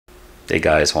Hey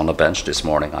guys, on the bench this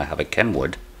morning I have a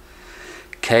Kenwood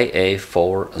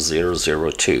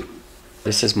ka-4002.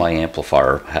 This is my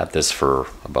amplifier. I had this for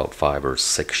about 5 or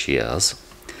 6 years.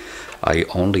 I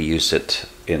only use it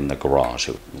in the garage,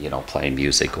 you know, playing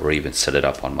music, or even set it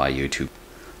up on my YouTube,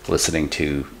 listening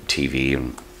to TV,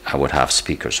 and I would have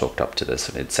speakers hooked up to this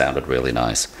and it sounded really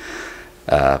nice.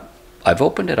 I've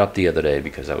opened it up the other day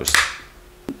because I was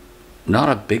not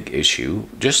a big issue,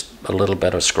 just a little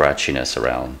bit of scratchiness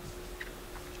around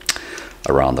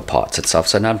the pots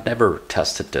itself. And I've never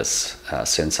tested this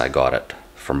since I got it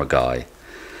from a guy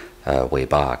way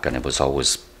back, and it was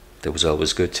always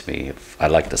good to me. I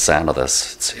like the sound of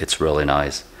this. It's really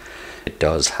nice. It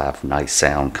does have nice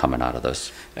sound coming out of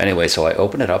this. Anyway, so I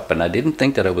opened it up, and I didn't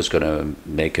think that I was going to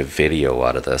make a video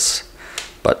out of this,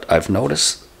 but I've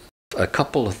noticed a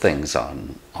couple of things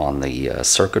on the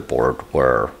circuit board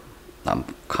where I'm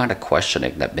kind of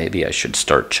questioning that maybe I should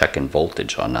start checking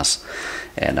voltage on this,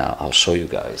 and I'll show you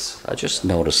guys. I just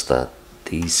noticed that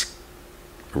these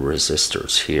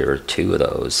resistors here, 2 of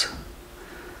those,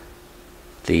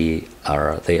 they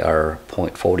are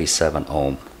 0.47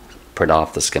 ohm. Print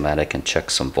off the schematic and check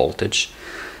some voltage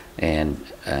and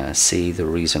see the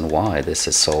reason why this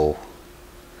is so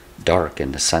dark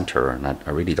in the center, and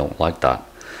I really don't like that.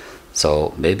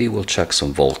 So maybe we'll check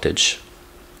some voltage,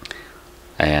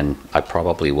 and I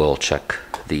probably will check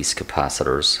these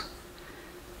capacitors,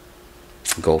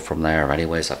 go from there.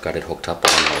 Anyways, I've got it hooked up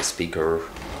on my speaker.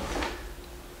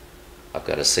 I've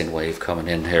got a sine wave coming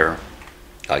in here.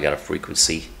 I got a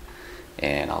frequency,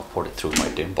 and I'll put it through my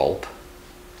dim bulb,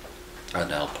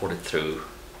 and I'll put it through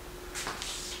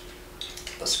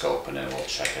the scope, and then we'll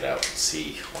check it out and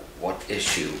see what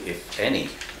issue, if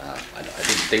any. I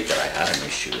didn't think that I had an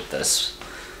issue with this.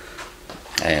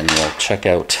 And we'll check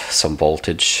out some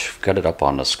voltage. Got it up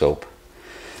on the scope.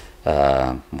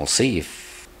 We'll see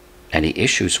if any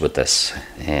issues with this,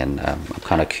 and I'm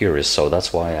kind of curious, so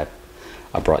that's why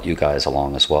I brought you guys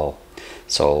along as well.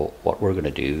 So what we're going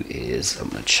to do is I'm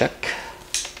going to check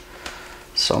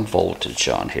some voltage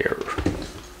on here.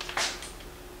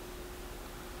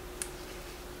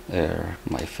 There,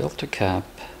 my filter cap.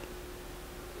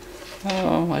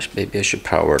 Oh, maybe I should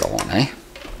power it on, eh?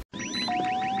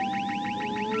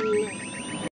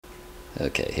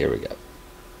 Okay, here we go.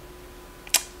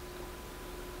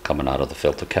 Coming out of the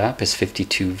filter cap is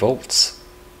 52 volts.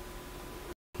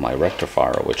 My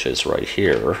rectifier, which is right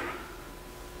here,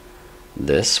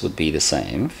 this would be the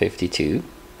same, 52.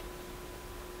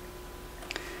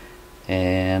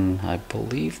 And I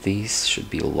believe these should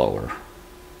be lower.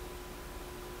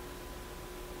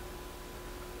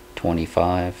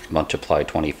 25, multiply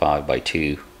 25 by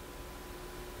 2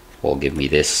 will give me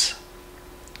this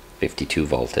 52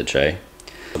 voltage, eh?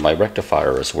 My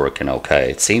rectifier is working okay.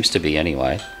 It seems to be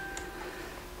anyway.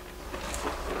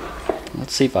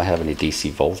 Let's see if I have any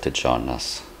DC voltage on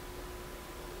this.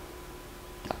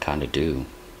 I kind of do.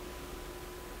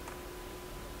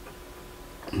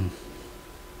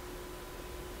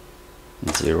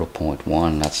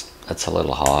 0.1, that's a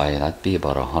little high. That'd be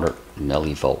about 100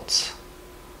 millivolts.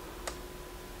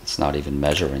 It's not even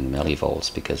measuring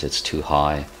millivolts because it's too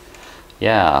high.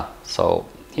 Yeah, so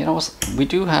you know, we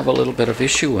do have a little bit of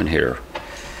issue in here,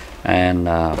 and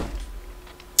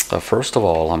first of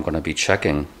all, I'm going to be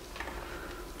checking.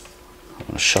 I'm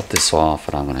going to shut this off,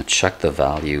 and I'm going to check the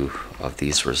value of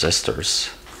these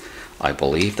resistors. I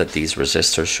believe that these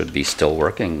resistors should be still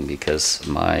working because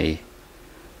my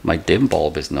dim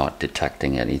bulb is not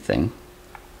detecting anything.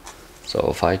 So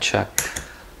if I check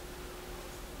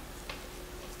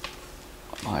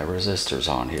my resistors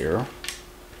on here,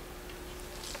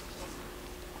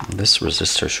 this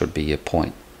resistor should be a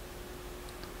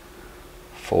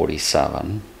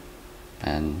 0.47,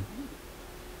 and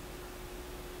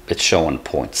it's showing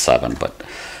 0.7, but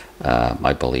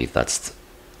I believe that's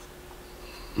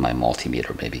my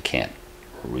multimeter maybe can't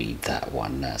read that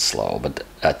one that slow, but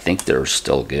I think they're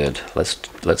still good.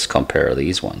 Let's compare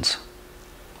these ones.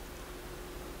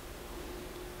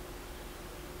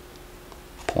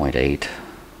 0.8,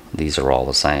 these are all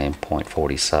the same,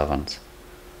 0.47s.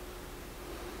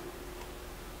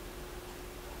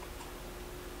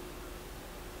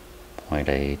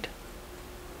 0.8.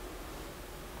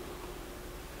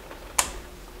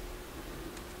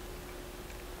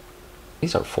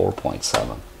 These are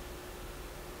 4.7.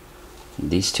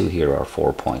 These two here are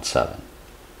 4.7.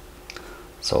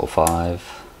 So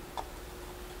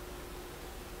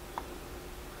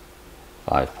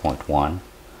 5.1.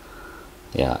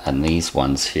 Yeah, and these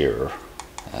ones here,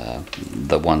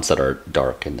 the ones that are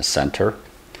dark in the center,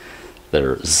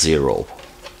 they're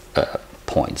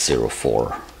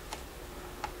 0.04.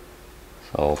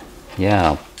 So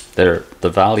yeah,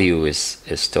 the value is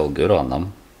still good on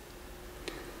them,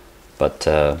 but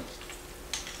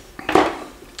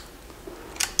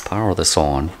power this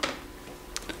on.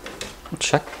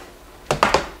 Check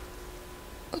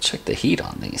the heat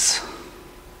on these.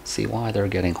 See why they're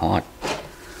getting hot.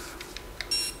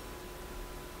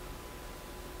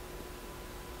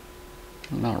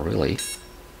 Not really.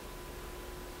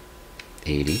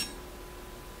 80.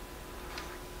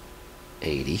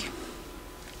 80.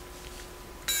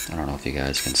 I don't know if you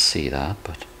guys can see that,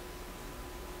 but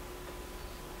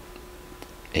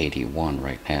 81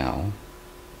 right now.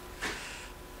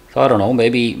 So I don't know,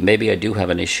 maybe I do have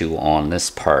an issue on this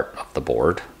part of the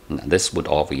board. This would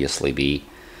obviously be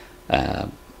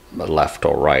left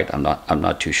or right. I'm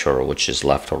not too sure which is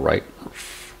left or right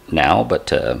now,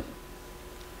 but and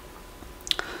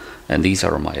these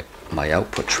are my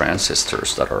output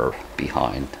transistors that are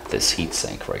behind this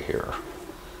heatsink right here.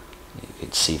 You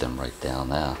can see them right down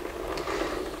there.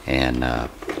 And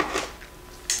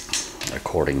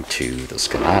according to the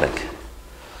schematic,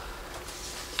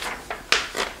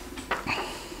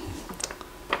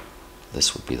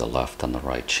 this would be the left and the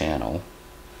right channel,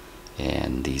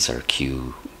 and these are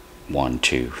Q1,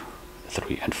 2,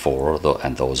 3, and 4,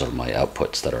 and those are my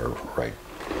outputs that are right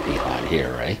behind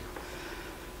here, right?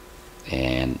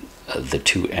 And the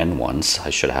two end ones, I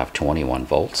should have 21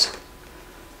 volts,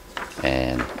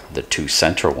 and the two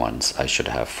center ones, I should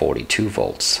have 42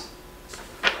 volts.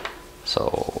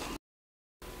 So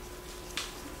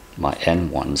my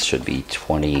end ones should be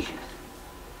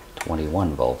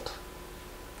 21 volt.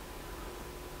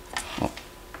 Oh.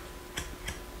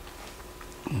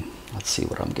 Let's see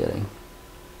what I'm getting.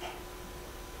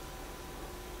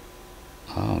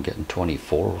 Oh, I'm getting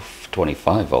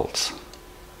 25 volts.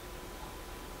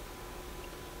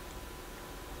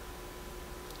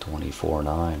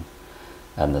 24.9,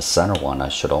 and the center one I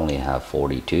should only have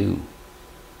 42,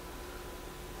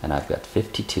 and I've got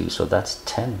 52, so that's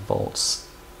 10 volts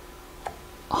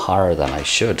higher than I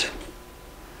should.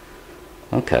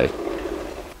 Okay,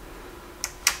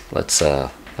 let's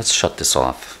shut this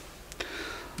off.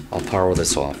 I'll power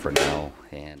this off for now,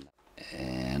 and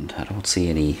I don't see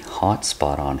any hot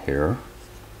spot on here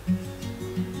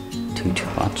too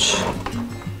much.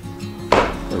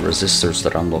 The resistors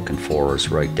that I'm looking for is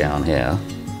right down here.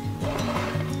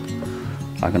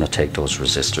 I'm going to take those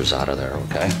resistors out of there,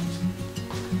 okay?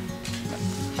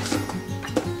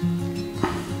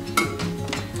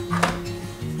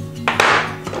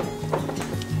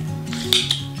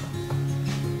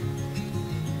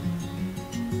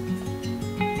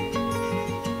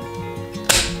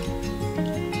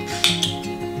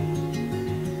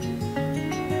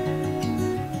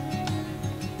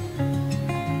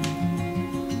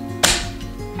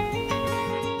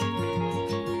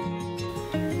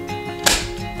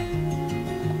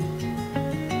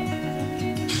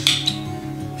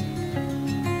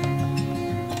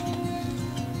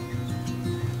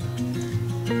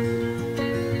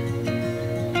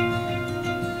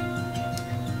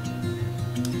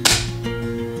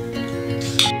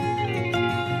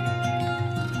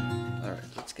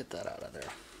 Get that out of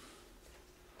there.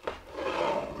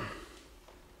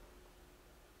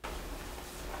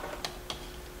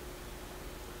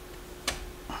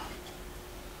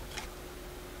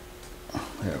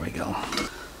 There we go.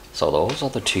 So those are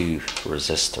the two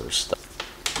resistors.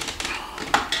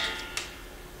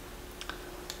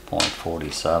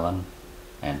 0.47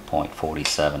 and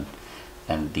 0.47,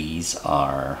 and these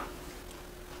are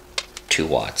 2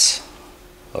 watts.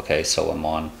 Okay, so I'm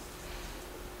on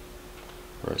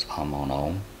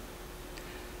ohm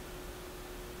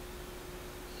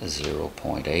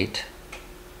 0.8.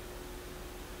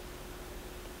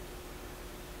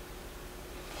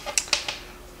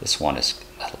 This one is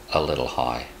a little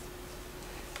high.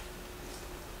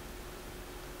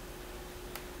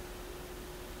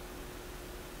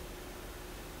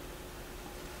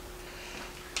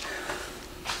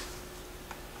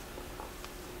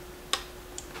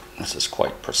 This is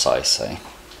quite precise, eh?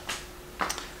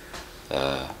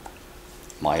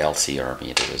 My LCR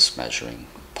meter is measuring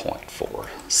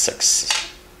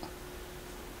 0.46,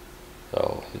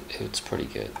 so it's pretty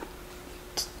good.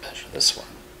 Let's measure this one.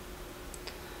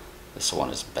 This one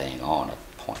is bang on at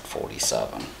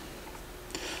 0.47,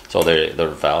 so their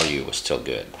value was still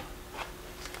good.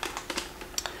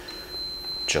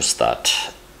 Just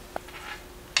that,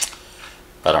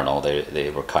 I don't know, they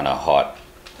were kind of hot,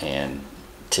 and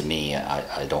to me,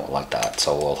 I don't like that,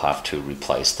 so we'll have to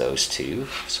replace those two,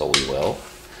 so we will.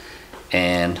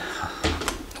 And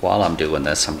while I'm doing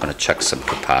this, I'm going to check some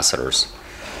capacitors.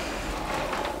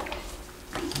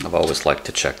 I've always liked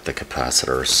to check the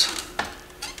capacitors.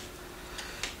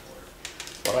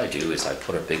 What I do is I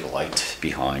put a big light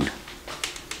behind.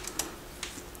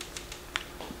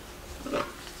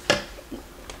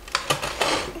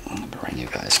 I'll bring you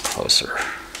guys closer.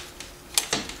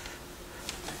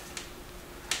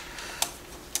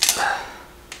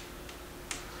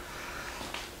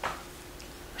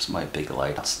 There's my big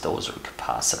lights. Those are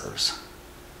capacitors.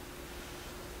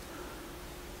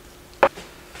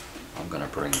 I'm gonna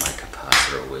bring my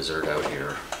capacitor wizard out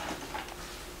here.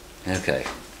 Okay.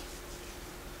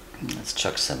 Let's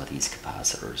check some of these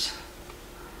capacitors.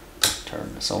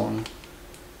 Turn this on.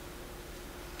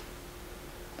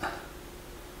 That's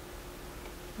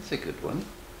a good one.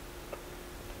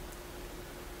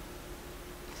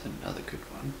 That's another good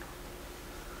one.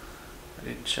 I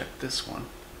didn't check this one.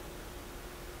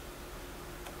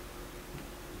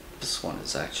 This one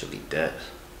is actually dead.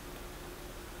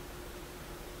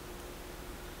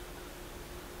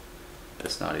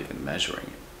 It's not even measuring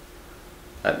it.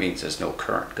 That means there's no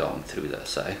current going through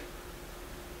this, eh?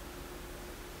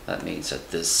 That means that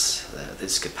this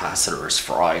capacitor is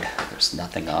fried. There's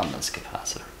nothing on this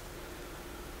capacitor.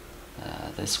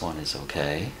 This one is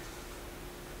okay.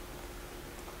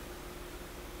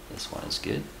 This one is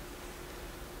good.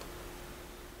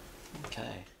 Okay,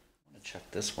 I'm gonna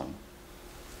check this one.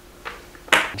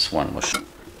 This one was,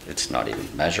 it's not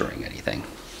even measuring anything.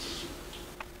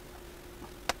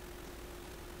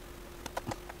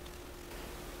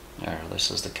 There,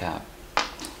 this is the cap.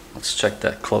 Let's check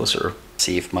that closer.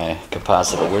 See if my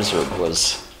capacitor wizard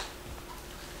was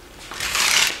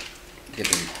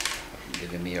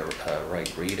giving me a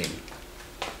right reading.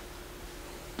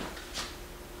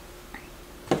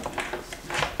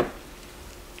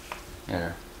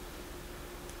 There.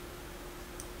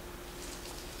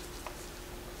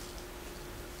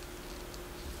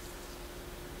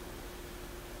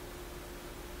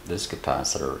 This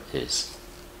capacitor is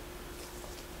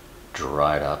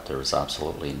dried up. There's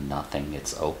absolutely nothing.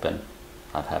 It's open.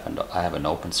 I have an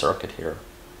open circuit here.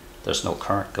 There's no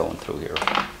current going through here.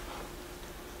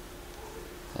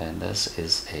 And this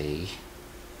is a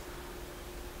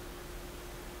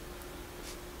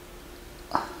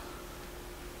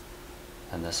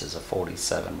this is a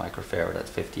 47 microfarad at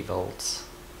 50 volts.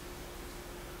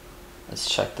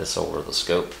 Let's check this over the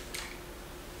scope.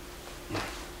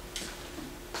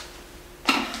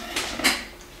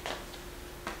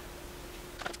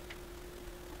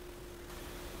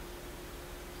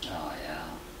 Oh yeah,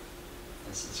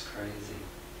 this is crazy.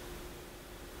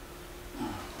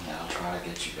 Yeah, I'll try to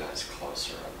get you guys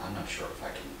closer. I'm not sure if I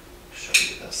can show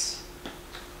you this.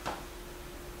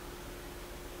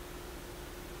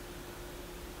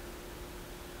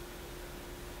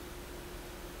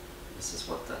 This is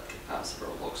what that capacitor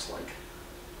looks like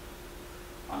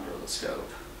under the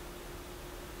scope.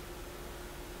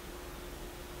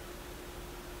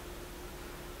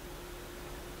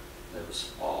 It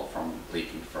was all from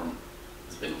leaking from,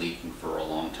 it's been leaking for a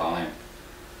long time.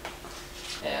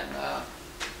 And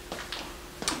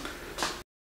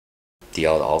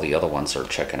all the other ones are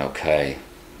checking okay,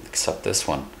 except this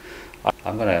one.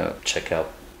 I'm gonna check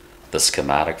out the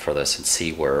schematic for this and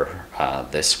see where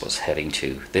this was heading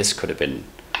to. This could have been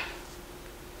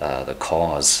the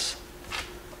cause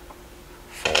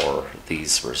for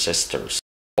these resistors,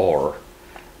 or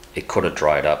it could have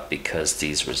dried up because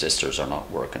these resistors are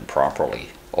not working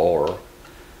properly, or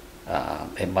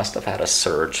it must have had a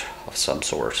surge of some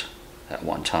sort at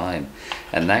one time,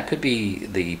 and that could be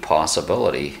the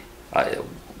possibility.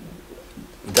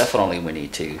 Definitely we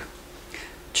need to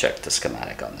check the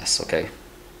schematic on this, okay?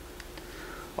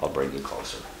 I'll bring you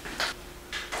closer.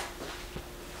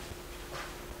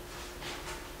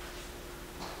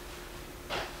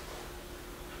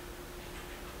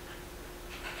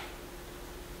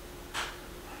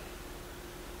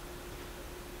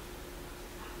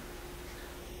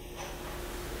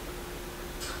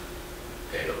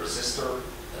 Okay, the resistor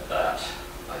that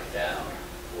I found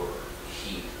where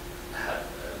heat had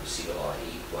received a lot of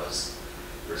heat was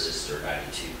resistor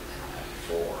 92 and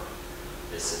 94.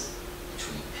 This is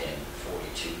between pin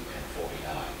 42 and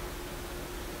 49.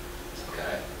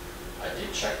 Okay, I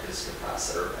did check this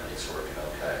capacitor and it's working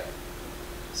okay.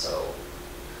 So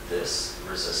this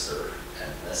resistor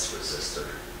and this resistor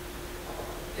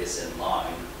is in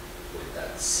line with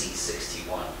that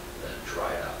C61, that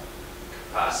dried up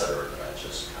capacitor that I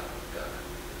just kind of got.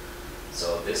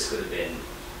 So this could have been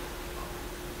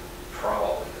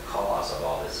probably the cause of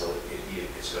all this. So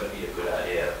it's going to be a good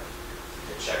idea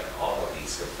to check all of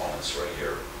these components right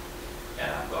here.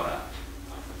 And I'm gonna.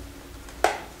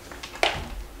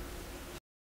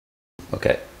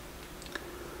 Okay.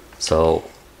 So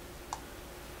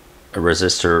a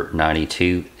resistor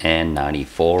 92 and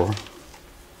 94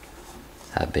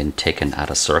 have been taken out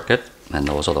of circuit, and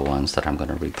those are the ones that I'm going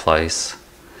to replace.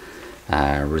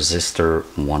 Resistor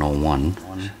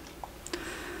 101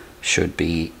 should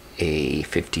be a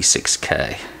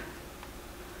 56K.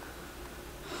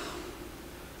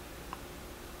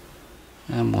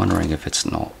 I'm wondering if it's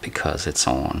not because it's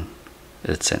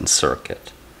in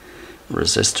circuit.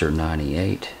 Resistor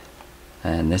 98,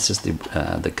 and this is the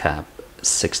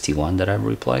ka-4002 that I've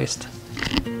replaced.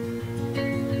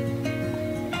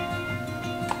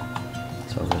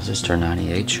 So resistor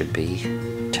 98 should be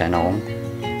 10 ohm,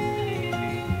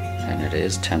 and it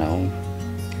is 10 ohm.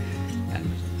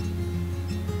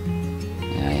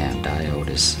 And diode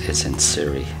is in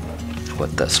series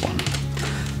with this one,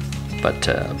 but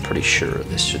I'm pretty sure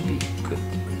this should be good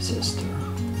resistor.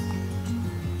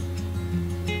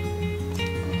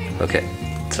 Okay,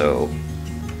 so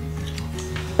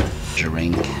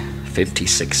measuring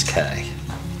 56K.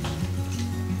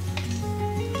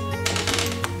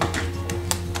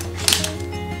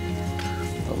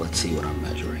 Well, let's see what I'm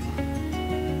measuring.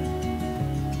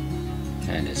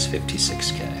 And it's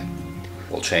 56K.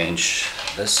 We'll change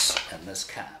this and this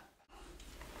cap.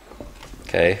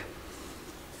 Okay.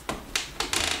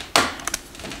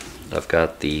 I've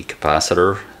got the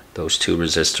capacitor, those two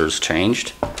resistors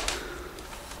changed.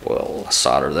 We'll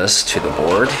solder this to the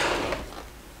board.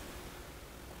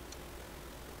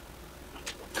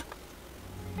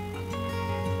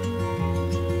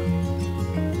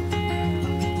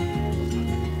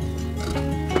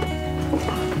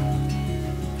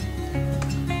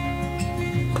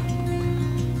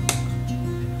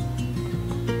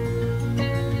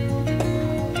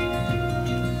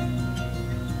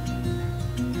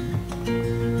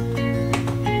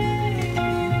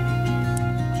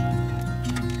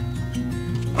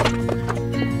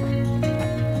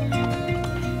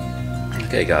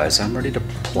 Okay guys, I'm ready to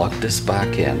plug this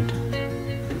back in.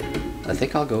 I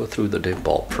think I'll go through the div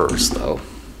bulb first though.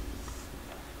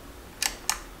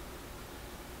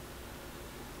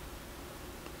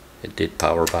 It did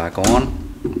power back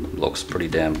on. Looks pretty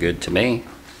damn good to me.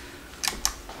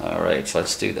 Alright, so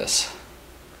let's do this.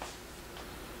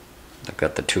 I've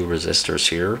got the two resistors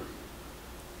here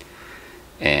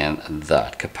and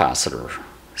that capacitor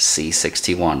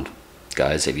C61.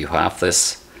 Guys, if you have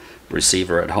this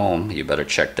receiver at home, you better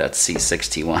check that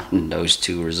C61 and those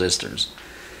two resistors.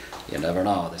 You never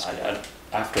know.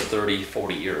 After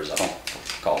 30-40 years, I don't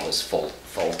call this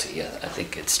faulty. I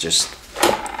think it's just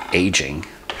aging.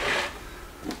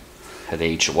 It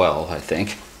aged well, I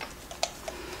think.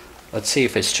 Let's see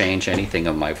if it's changed anything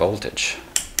of my voltage.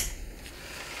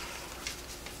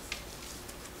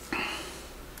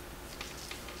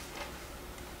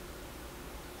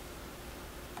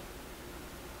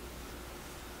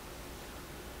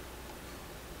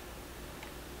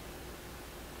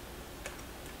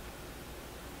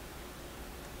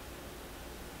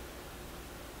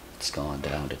 It's gone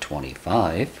down to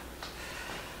 25.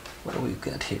 What do we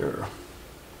got here?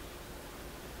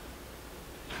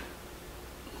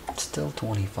 It's still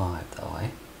 25 though, eh?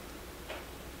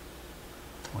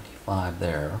 25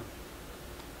 there.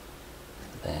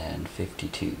 Then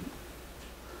 52.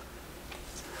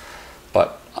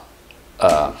 But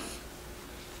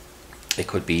it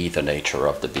could be the nature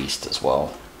of the beast as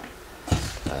well.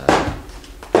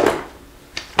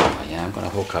 Yeah, I'm going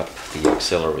to hook up the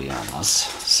auxiliary on us,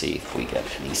 see if we get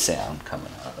any sound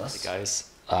coming out of this. Hey guys,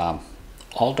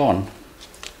 all done.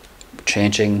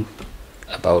 Changing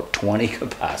about 20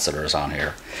 capacitors on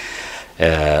here.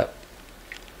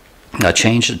 I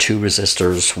changed the two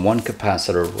resistors. One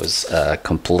capacitor was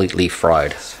completely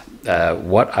fried.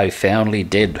 What I finally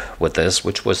did with this,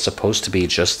 which was supposed to be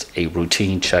just a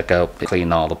routine checkout,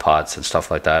 clean all the pots and stuff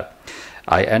like that,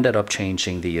 I ended up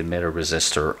changing the emitter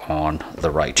resistor on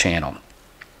the right channel.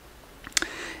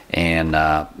 And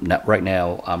right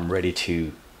now I'm ready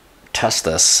to test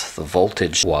this, the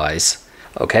voltage wise.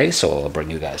 Okay, so I'll bring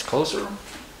you guys closer.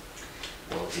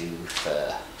 We'll do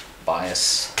the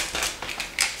bias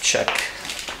check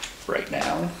right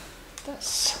now.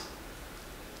 That's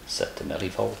set to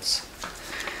millivolts.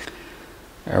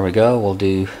 There we go. We'll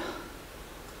do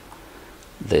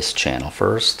this channel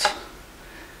first.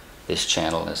 This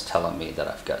channel is telling me that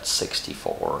I've got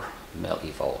 64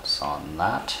 millivolts on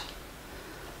that.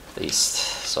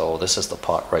 So this is the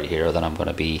pot right here that I'm going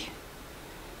to be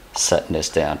setting this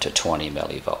down to 20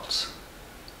 millivolts.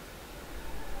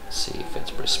 See if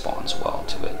it responds well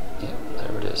to it. Yeah,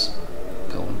 there it is,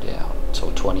 going down.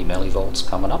 So 20 millivolts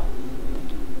coming up.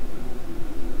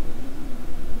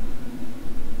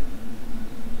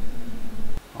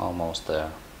 Almost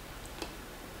there.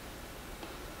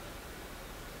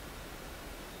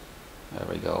 There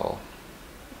we go.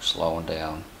 slowing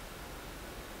down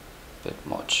a bit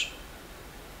much.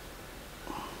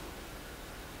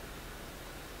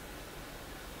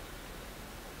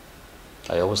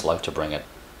 I always like to bring it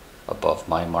above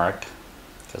my mark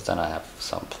because then I have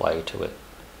some play to it.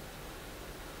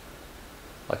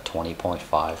 Like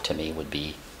 20.5 to me would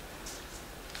be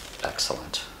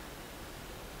excellent.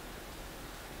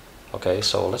 Okay,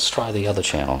 so let's try the other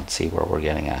channel and see where we're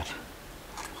getting at.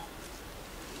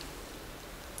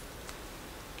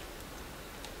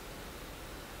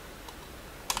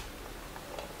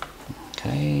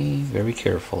 Okay, very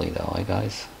carefully though,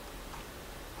 guys.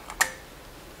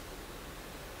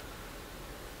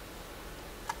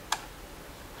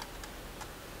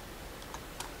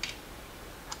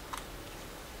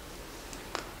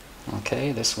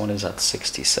 Okay, this one is at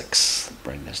 66.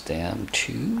 Bring this down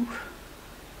to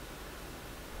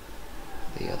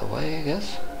the other way, I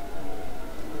guess.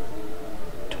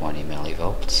 20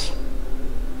 millivolts.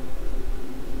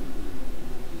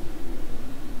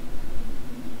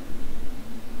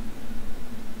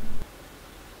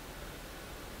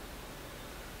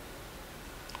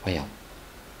 Well,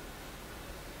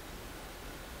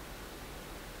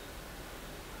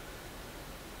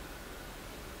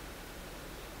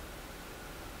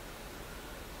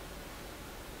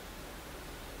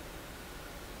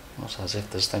 almost as if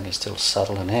this thing is still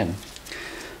settling in.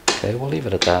 Okay, we'll leave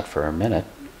it at that for a minute.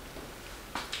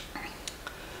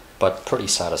 But pretty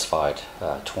satisfied.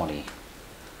 20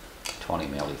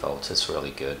 millivolts. It's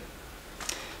really good.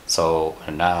 So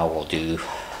now we'll do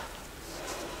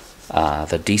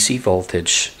the DC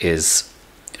voltage is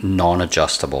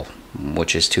non-adjustable,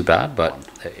 which is too bad, but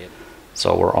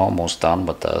so we're almost done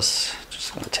with this.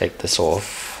 Just going to take this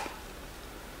off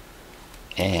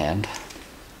and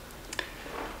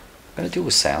I'm going to do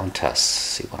a sound test,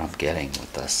 see what I'm getting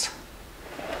with this.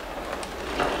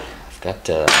 I've got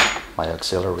my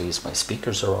auxiliaries, my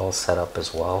speakers are all set up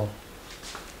as well.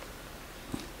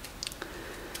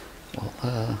 We'll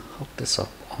hook this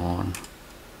up on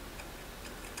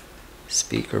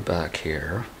speaker back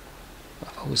here.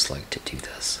 I've always liked to do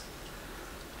this.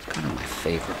 It's kind of my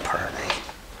favorite part, eh?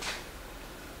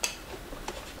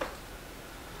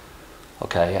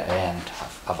 Okay, and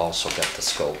I've also got the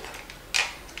scope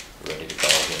ready to go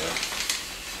here.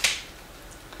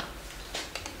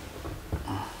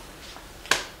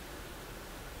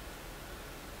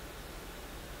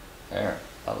 There,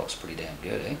 that looks pretty damn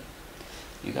good, eh?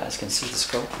 You guys can see the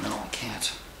scope? No, I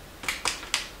can't.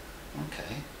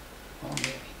 Okay. Well,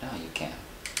 maybe. Now you can.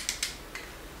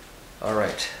 All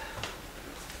right.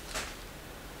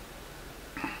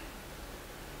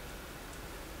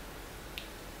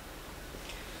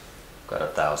 Got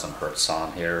 1,000 hertz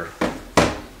on here.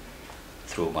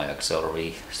 Threw my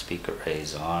auxiliary speaker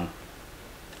arrays on.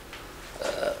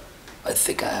 I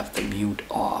think I have the mute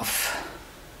off.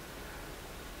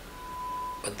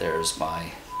 But there's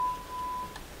my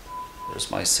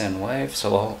sine wave.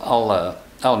 So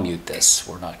I'll mute this.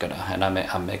 We're not gonna, and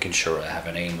I'm making sure I have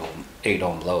an 8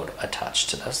 ohm load attached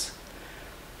to this.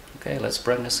 Okay, let's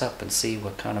bring this up and see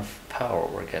what kind of power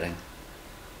we're getting.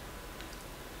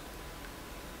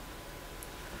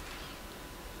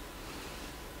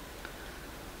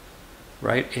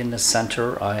 Right in the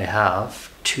center I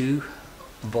have 2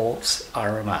 volts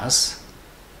RMS.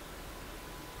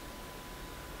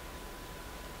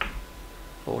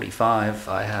 45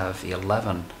 I have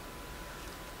 11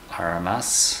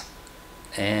 RMS,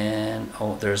 and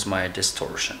oh, there's my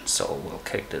distortion, so we'll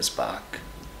kick this back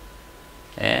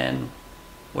and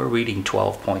we're reading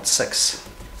 12.6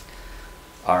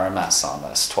 RMS on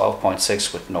this.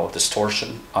 12.6 with no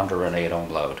distortion under an 8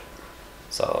 ohm load.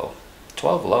 So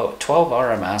 12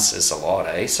 RMS is a lot,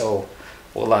 eh? So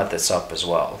we'll add this up as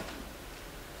well.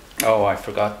 Oh, I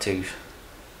forgot to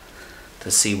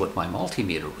see what my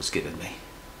multimeter was giving me.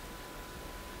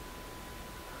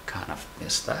 Kind of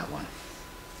missed that one.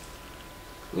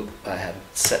 Oop, I have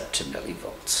it set to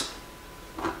millivolts.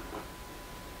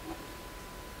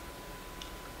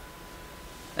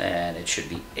 And it should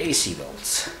be AC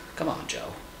volts. Come on,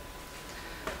 Joe.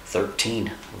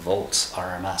 13 volts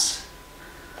RMS.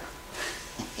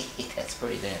 That's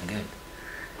pretty damn good.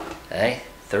 Hey,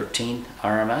 13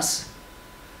 RMS.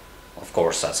 Of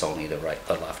course, that's only the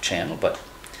left channel, but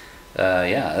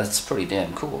yeah, that's pretty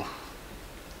damn cool.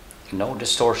 No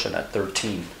distortion at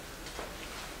 13.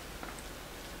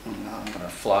 Now I'm going to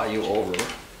fly you over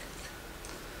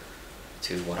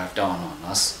to what I've done on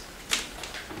this.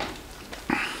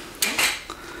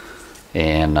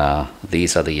 And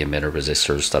these are the emitter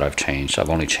resistors that I've changed. I've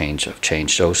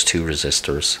changed those 2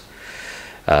 resistors.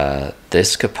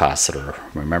 This capacitor,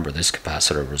 remember this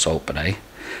capacitor was open, eh?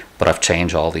 But I've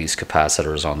changed all these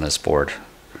capacitors on this board,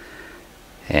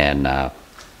 and of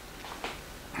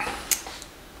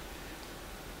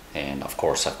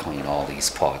course I've cleaned all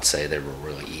these pots. They were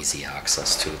really easy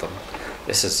access to them.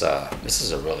 This is a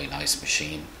really nice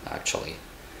machine, actually.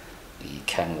 The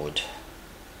Kenwood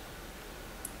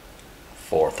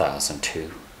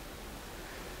 4002,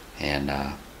 and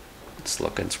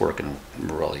it's working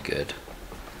really good.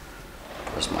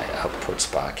 There's my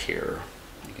outputs back here.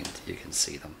 You can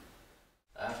see them.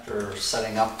 After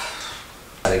setting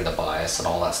the bias and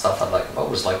all that stuff, I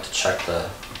always like to check the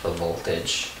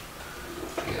voltage.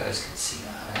 You guys can see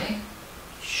that, eh?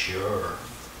 Sure.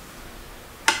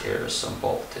 Here's some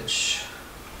voltage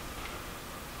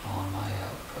on my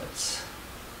outputs.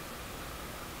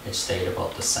 It stayed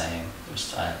about the same.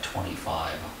 I had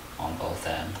 25 on both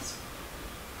ends,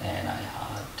 and I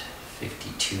had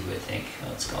 52, I think.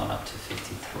 It's gone up to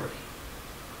 53.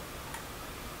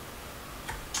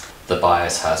 The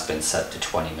bias has been set to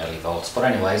 20 millivolts, but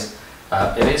anyways,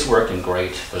 it is working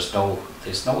great. There's no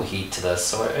heat to this,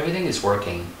 so everything is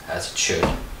working as it should.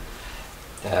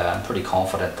 I'm pretty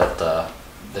confident that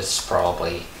this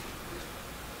probably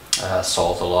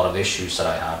solved a lot of issues that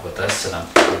I had with this, and I'm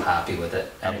happy with it.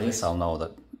 At least I'll know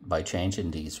that by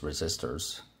changing these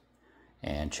resistors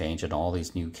and changing all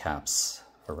these new caps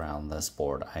around this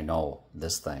board, I know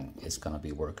this thing is going to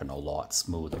be working a lot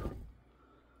smoother.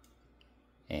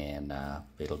 And I'm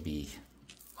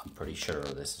pretty sure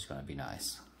this is going to be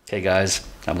nice. Okay guys,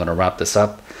 I'm going to wrap this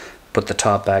up, put the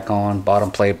top back on,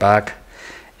 bottom plate back,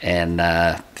 and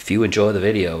if you enjoy the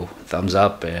video, thumbs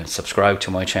up and subscribe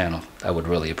to my channel. I would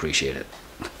really appreciate it.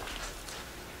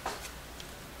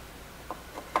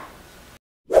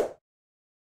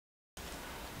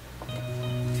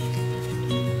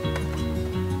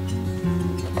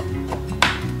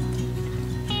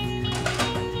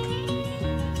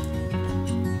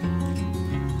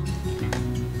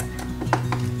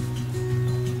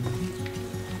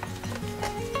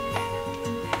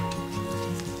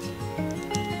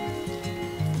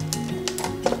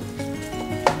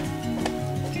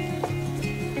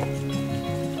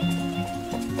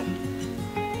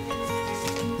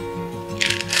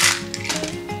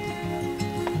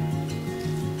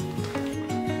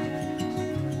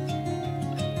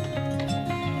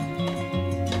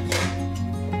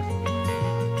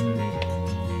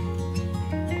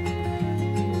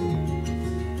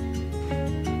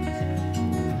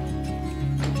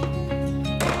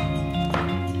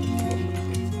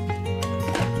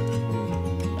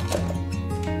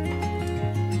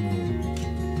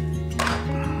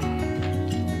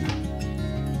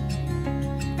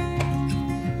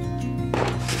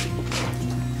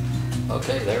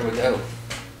 Okay, there we go.